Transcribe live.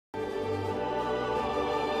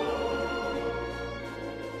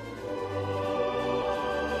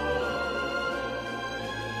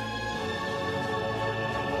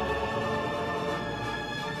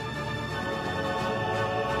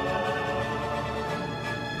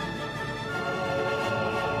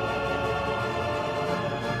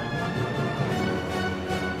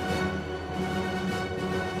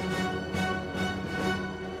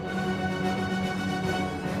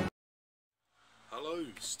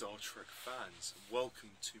Star Trek fans, and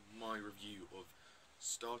welcome to my review of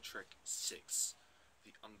Star Trek VI,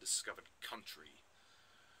 The Undiscovered Country.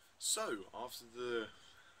 So, after the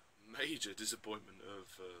major disappointment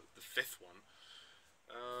of the fifth one,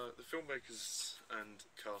 the filmmakers and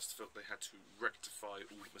cast felt they had to rectify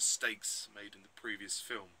all the mistakes made in the previous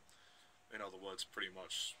film. In other words, pretty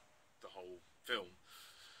much the whole film.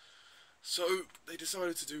 So they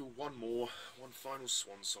decided to do one final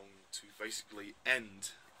swan song to basically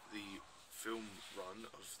end the film run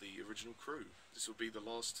of the original crew. This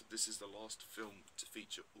is the last film to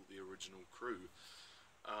feature all the original crew.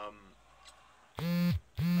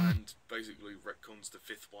 And basically retcons the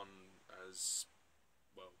fifth one as,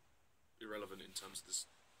 well, irrelevant in terms of this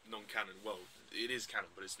non-canon. Well, it is canon,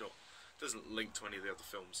 but it doesn't link to any of the other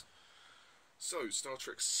films. So, Star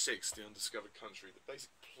Trek VI, The Undiscovered Country, the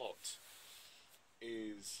basic plot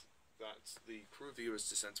is that the crew of the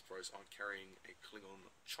U.S.S Enterprise are carrying a Klingon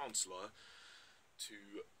Chancellor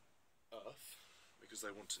to Earth because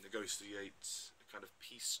they want to negotiate a kind of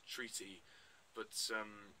peace treaty, but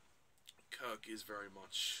Kirk is very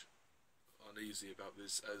much uneasy about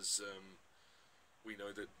this, as we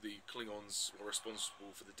know that the Klingons were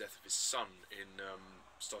responsible for the death of his son in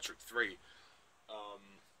Star Trek 3.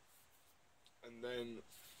 And then,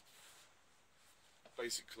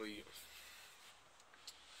 basically,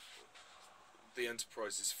 the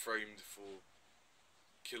Enterprise is framed for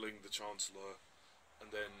killing the Chancellor,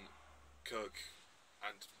 and then Kirk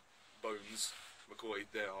and Bones, McCoy,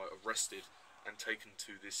 they are arrested and taken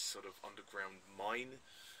to this sort of underground mine,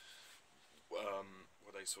 where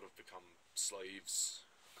they sort of become slaves,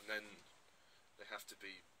 and then they have to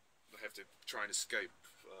try and escape.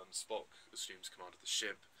 Spock assumes command of the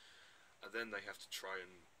ship, and then they have to try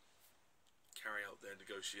and carry out their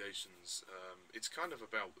negotiations. It's kind of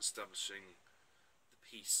about establishing the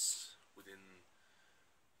peace within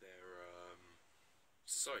their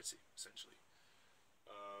society, essentially.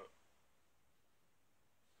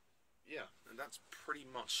 Yeah, and that's pretty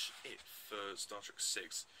much it for Star Trek VI.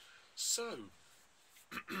 So,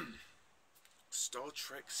 Star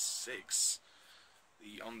Trek VI,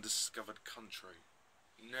 The Undiscovered Country.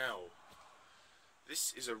 Now,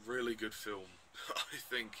 this is a really good film. I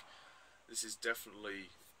think this is definitely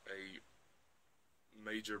a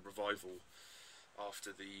major revival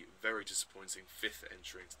after the very disappointing fifth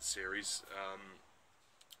entry into the series.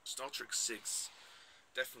 Star Trek VI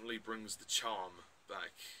definitely brings the charm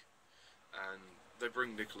back, and they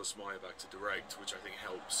bring Nichols Meyer back to direct, which I think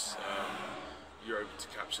helps. You're able to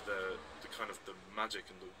capture the kind of the magic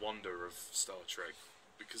and the wonder of Star Trek,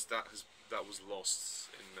 because that was lost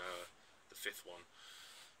in the fifth one,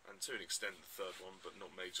 and to an extent the third one, but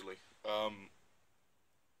not majorly.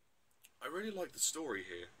 I really like the story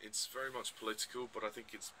here. It's very much political, but I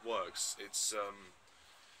think it works. It's a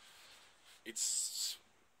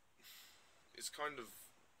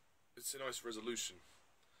nice resolution.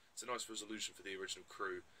 It's a nice resolution for the original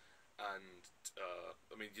crew, and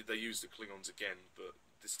I mean, they used the Klingons again, but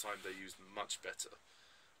this time they used them much better.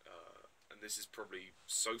 And this is probably,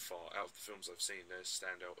 so far, out of the films I've seen, their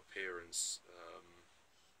standout appearance.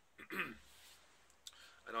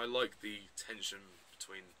 And I like the tension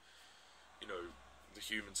between, the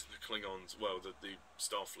humans and the Klingons, well, the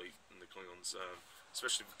Starfleet and the Klingons,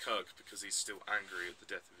 especially with Kirk, because he's still angry at the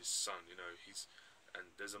death of his son, and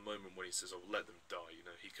there's a moment when he says, "Oh, let them die,"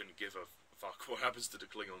 he couldn't give a fuck what happens to the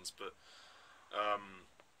Klingons, but,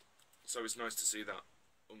 so it's nice to see that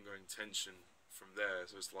ongoing tension from there.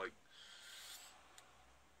 So it's like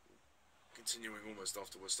continuing almost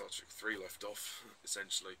after where Star Trek 3 left off,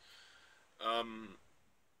 essentially.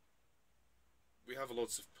 We have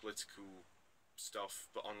lots of political stuff,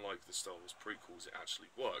 but unlike the Star Wars prequels, it actually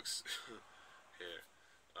works here.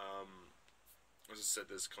 As I said,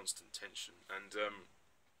 there's constant tension, and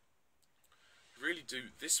really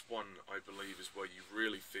this one, I believe, is where you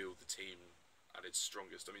really feel the team at its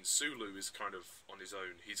strongest. I mean, Sulu is kind of on his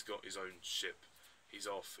own. He's got his own ship. He's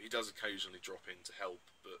off. He does occasionally drop in to help,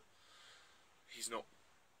 but he's not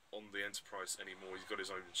on the Enterprise anymore. He's got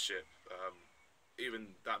his own ship.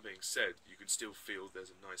 Even that being said, you can still feel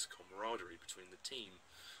there's a nice camaraderie between the team,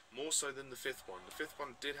 more so than the fifth one. The fifth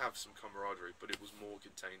one did have some camaraderie, but it was more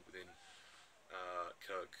contained within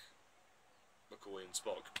Kirk, McCoy, and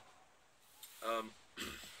Spock.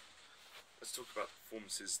 Let's talk about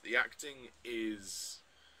performances. The acting is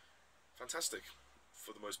fantastic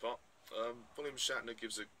for the most part. William Shatner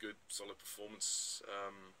gives a good, solid performance.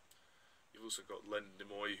 You've also got Leonard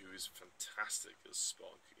Nimoy, who is fantastic as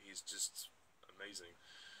Spock. He's just amazing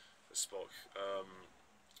as Spock.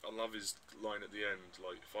 I love his line at the end,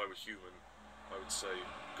 like, "If I were human, I would say,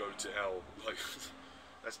 go to hell." Like,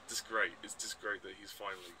 That's just great. It's just great that he's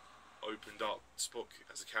finally opened up. Spock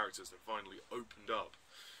as a character has finally opened up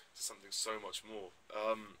to something so much more.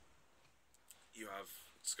 You have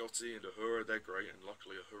Scotty and Uhura, they're great, and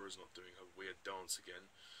luckily Uhura's not doing her weird dance again.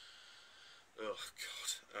 Oh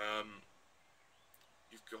god.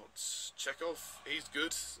 You've got Chekhov, he's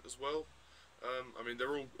good as well. I mean,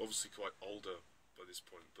 they're all obviously quite older by this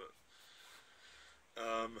point, but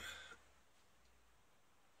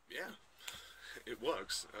yeah, it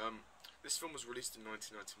works. This film was released in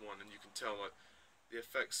 1991, and you can tell like the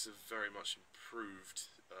effects have very much improved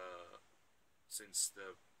since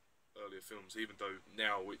the earlier films. Even though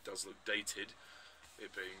now it does look dated,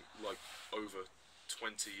 it being like over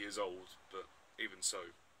 20 years old, but even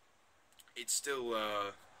so, it's still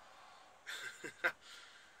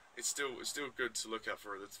it's still good to look at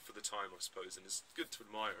for the time, I suppose, and it's good to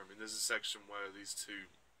admire. I mean, there's a section where these two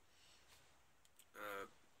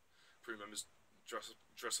crew members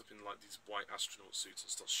dress up in like these white astronaut suits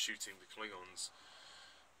and start shooting the Klingons,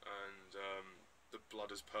 and the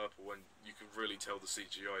blood is purple, and you can really tell the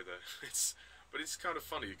CGI there. But it's kind of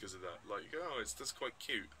funny because of that. Like, oh, that's quite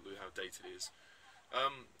cute. Look how dated it is.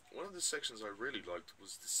 One of the sections I really liked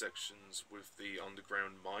was the sections with the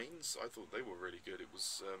underground mines. I thought they were really good. It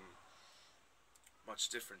was much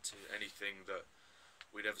different to anything that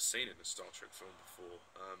we'd ever seen in a Star Trek film before.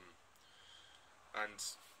 And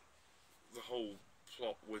the whole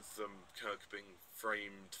plot with Kirk being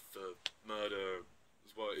framed for murder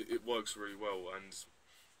as well, it works really well, and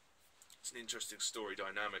it's an interesting story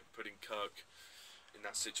dynamic, putting Kirk in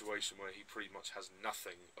that situation where he pretty much has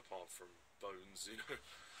nothing apart from Bones. You know,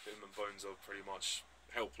 him and Bones are pretty much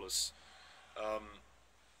helpless.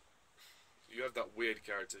 You have that weird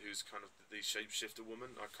character who's kind of the shapeshifter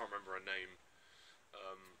woman. I can't remember her name,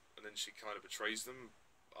 and then she kind of betrays them.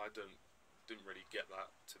 I didn't really get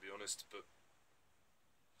that, to be honest, but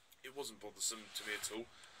it wasn't bothersome to me at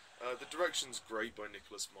all. The direction's great by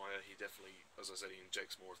Nicholas Meyer. He definitely, as I said, he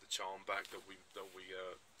injects more of the charm back that we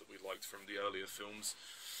liked from the earlier films.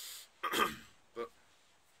 But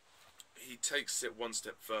he takes it one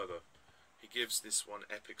step further. He gives this one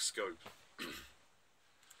epic scope.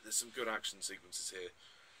 There's some good action sequences here,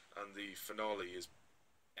 and the finale is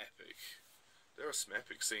epic. There are some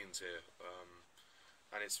epic scenes here,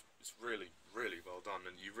 and it's really, really well done,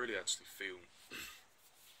 and you really actually feel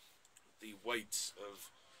the weight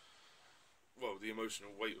of, well, the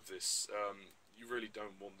emotional weight of this. You really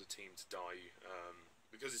don't want the team to die,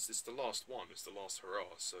 because it's the last one, it's the last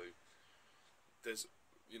hurrah, so there's,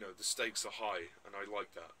 you know, the stakes are high, and I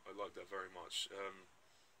like that very much.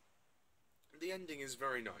 The ending is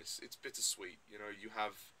very nice. It's bittersweet. You know, you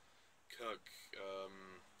have Kirk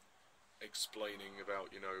explaining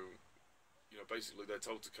about, you know, basically they're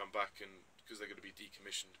told to come back and because they're going to be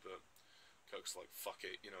decommissioned, but Kirk's like, fuck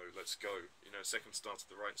it, you know, let's go. You know, second starts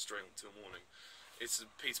at the right straight until morning. It's a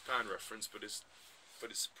Peter Pan reference, but it's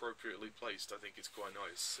appropriately placed. I think it's quite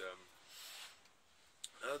nice.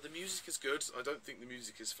 The music is good. I don't think the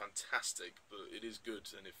music is fantastic, but it is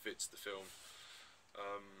good and it fits the film.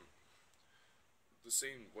 The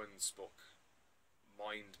scene when Spock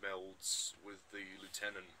mind melds with the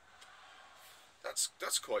lieutenant,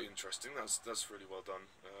 that's quite interesting. That's really well done.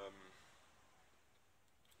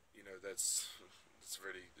 You know, that's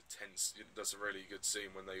really tense. That's a really good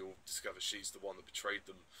scene when they all discover she's the one that betrayed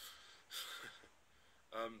them.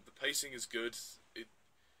 The pacing is good.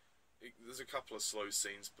 There's a couple of slow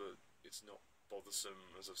scenes, but it's not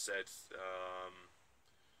bothersome, as I've said.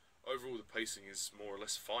 Overall, the pacing is more or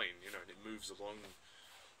less fine, you know, and it moves along,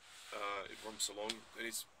 it romps along, and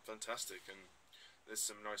it's fantastic, and there's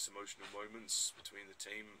some nice emotional moments between the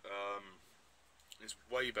team. It's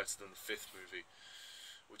way better than the fifth movie,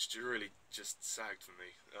 which really just sagged for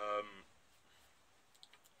me.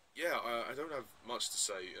 Yeah, I don't have much to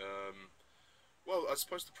say. Well, I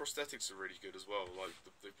suppose the prosthetics are really good as well. Like,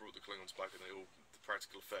 they brought the Klingons back, and the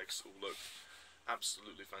practical effects all look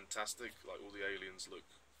absolutely fantastic. Like, all the aliens look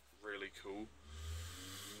really cool.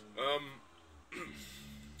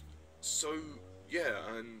 So yeah,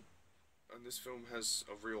 and this film has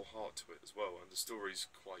a real heart to it as well, and the story's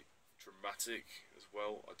quite dramatic as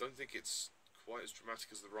well. I don't think it's quite as dramatic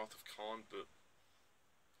as The Wrath of Khan, but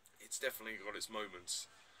it's definitely got its moments,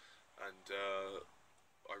 and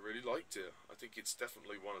I really liked it. I think it's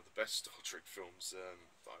definitely one of the best Star Trek films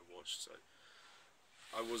that I watched. So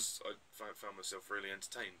I found myself really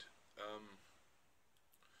entertained.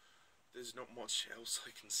 There's not much else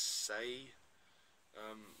I can say.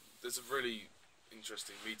 There's a really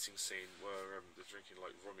interesting meeting scene where they're drinking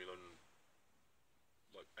like Romulan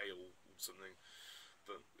like ale or something,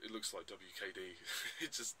 but it looks like WKD.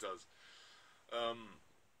 It just does.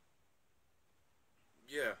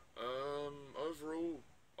 yeah, overall,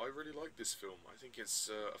 I really like this film. I think it's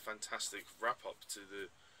a fantastic wrap-up to the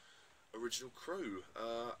original crew,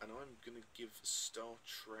 and I'm gonna give Star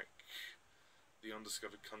Trek: The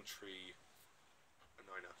Undiscovered Country a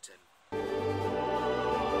 9 out of 10.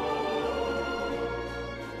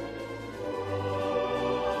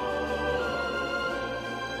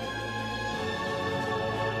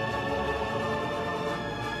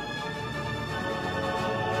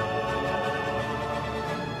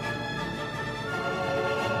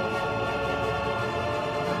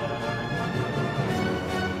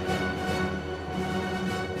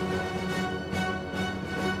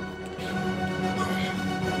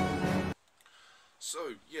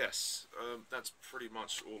 So, yes, that's pretty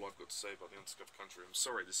much all I've got to say about The Undiscovered Country. I'm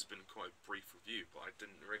sorry this has been quite a brief review, but I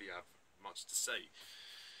didn't really have much to say.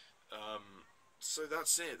 So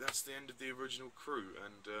that's it. That's the end of the original crew,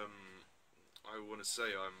 and I want to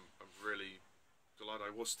say I'm really glad I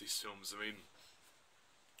watched these films. I mean,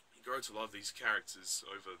 you grow to love these characters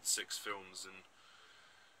over the 6 films, and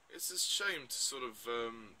it's a shame to sort of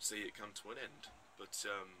see it come to an end. But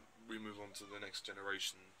we move on to the next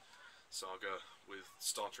generation saga with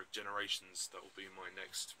Star Trek Generations. That will be my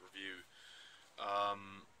next review.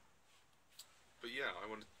 But yeah, I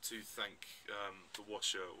wanted to thank the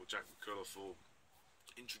Watcher, or Jack McCullough, for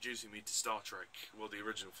introducing me to Star Trek, well, the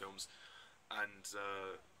original films, and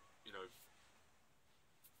you know,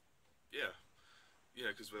 yeah,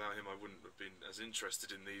 because without him I wouldn't have been as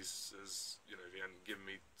interested in these as, you know, if he hadn't given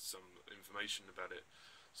me some information about it.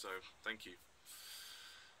 So thank you.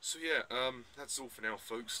 So yeah, that's all for now,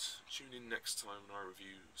 folks. Tune in next time when I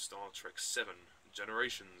review Star Trek 7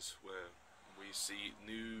 Generations, where we see the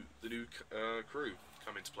new crew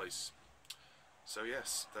come into place. So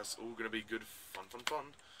yes, that's all going to be good fun.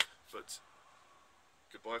 But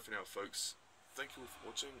goodbye for now, folks. Thank you all for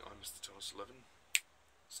watching. I'm Mr. Thomas 11.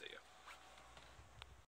 See ya.